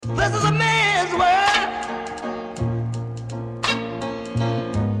This is a man's world,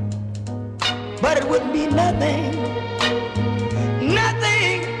 but it would be nothing,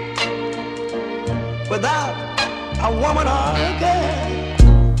 nothing without a woman or a girl.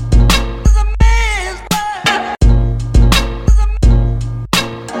 This is a man's world. This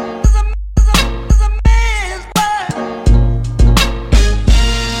is a man's world.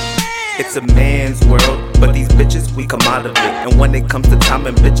 It's a man's world, but these bitches, we come out of it. And when it comes to time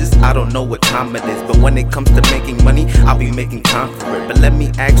and bitches, I don't know what time it is. But when it comes to making money, I'll be making time for it. But let me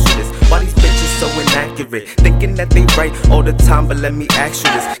ask you this, why these bitches so inaccurate? Thinking that they right all the time, but let me ask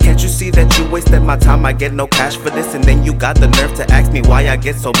you this. Can't you see that you wasted my time? I get no cash for this. And then you got the nerve to ask me why I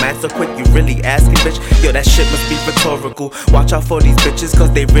get so mad so quick. You really asking, bitch? Yo, that shit must be rhetorical. Watch out for these bitches,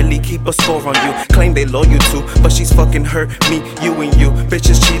 cause they really keep a score on you. Claim they loyal to, but she's fucking hurt me, you and you.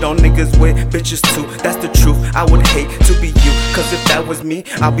 Bitches cheat on niggas with bitches too, that's the truth. I would hate to be you, cause if that was me,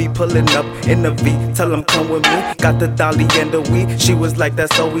 I'll be pulling up in the V. Tell them come with me, got the dolly and the weed. She was like,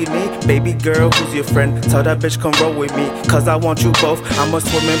 that's all we need. Baby girl, who's your friend? Tell that bitch come roll with me, cause I want you both. I'ma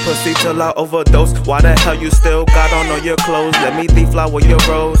swim in pussy till I overdose. Why the hell you still got on all your clothes? Let me deflower your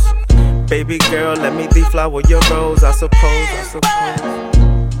rose. Baby girl, let me deflower your rose. I suppose.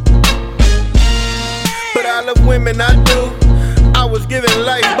 But I love women, I do. I was given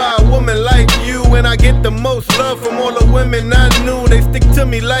life by a woman like you, and I get the most love from all the women I knew. They stick to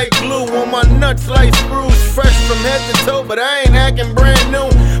me like glue, on my nuts like screws. Fresh from head to toe, but I ain't acting brand new.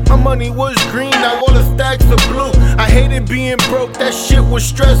 My money was green, now all the stacks are blue. I hated being broke, that shit was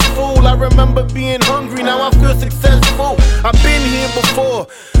stressful. I remember being hungry, now I feel successful. I've been here before,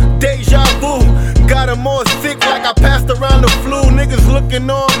 deja vu. Got them all sick like I passed around the flu. Niggas looking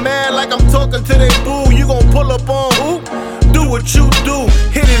all mad like I'm talking to they boo. You gon' pull up on who? Do what you do,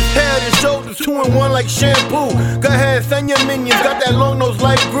 hit his head and shoulders 2 in 1 like shampoo. Go ahead, send your minions, got that long nose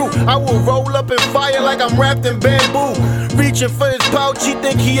like Groot. I will roll up in fire like I'm wrapped in bamboo. Reaching for his pouch, he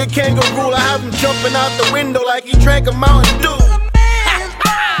think he a kangaroo. I have him jumping out the window like he drank a Mountain Dew.